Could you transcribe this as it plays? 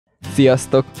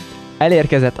Sziasztok!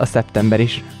 Elérkezett a szeptember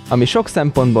is, ami sok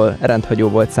szempontból rendhagyó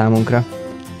volt számunkra.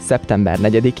 Szeptember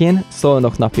 4-én,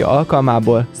 Szolnok napja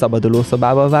alkalmából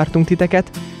Szabadulószobával vártunk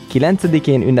titeket,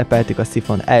 9-én ünnepeltük a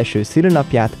Szifon első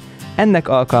szülőnapját, ennek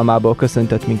alkalmából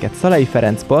köszöntött minket Szalai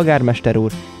Ferenc polgármester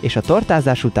úr, és a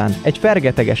tortázás után egy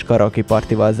fergeteges karaoke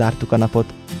partival zártuk a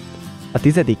napot. A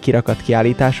 10.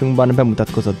 kirakatkiállításunkban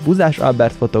bemutatkozott Buzás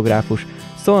Albert fotográfus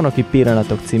Szolnoki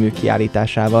Pillanatok című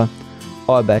kiállításával.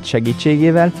 Albert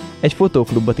segítségével egy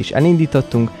fotóklubot is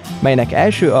elindítottunk, melynek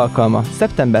első alkalma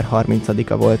szeptember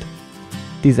 30-a volt.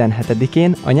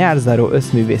 17-én a nyárzáró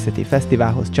összművészeti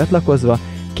fesztiválhoz csatlakozva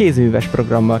kézműves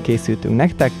programmal készültünk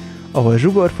nektek, ahol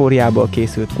zsugorfóliából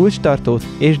készült kulcstartót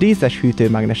és díszes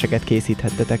hűtőmágneseket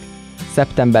készíthettetek.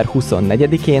 Szeptember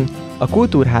 24-én a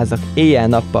Kultúrházak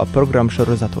éjjel-nappal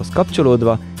programsorozathoz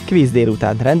kapcsolódva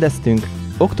Kvízdélután rendeztünk,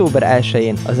 október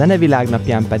 1-én a Zenevilág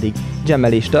napján pedig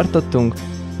jammelést tartottunk,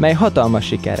 mely hatalmas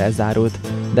sikerrel zárult.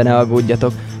 De ne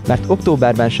aggódjatok, mert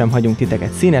októberben sem hagyunk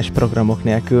titeket színes programok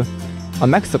nélkül. A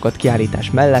megszokott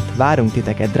kiállítás mellett várunk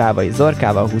titeket Drávai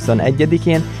Zorkával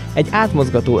 21-én egy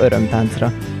átmozgató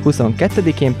örömtáncra,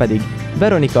 22-én pedig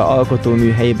Veronika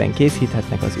alkotóműhelyében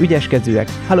készíthetnek az ügyeskezőek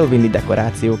halloweeni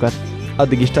dekorációkat.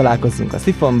 Addig is találkozzunk a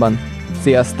Szifonban.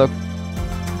 Sziasztok!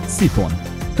 Szifon.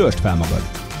 Törtsd fel magad!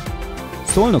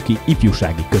 Szolnoki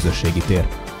ifjúsági közösségi tér.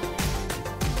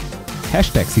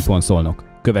 #Szifon Szolnok.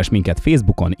 Kövess minket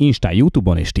Facebookon, Instán,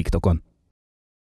 YouTube-on és TikTokon.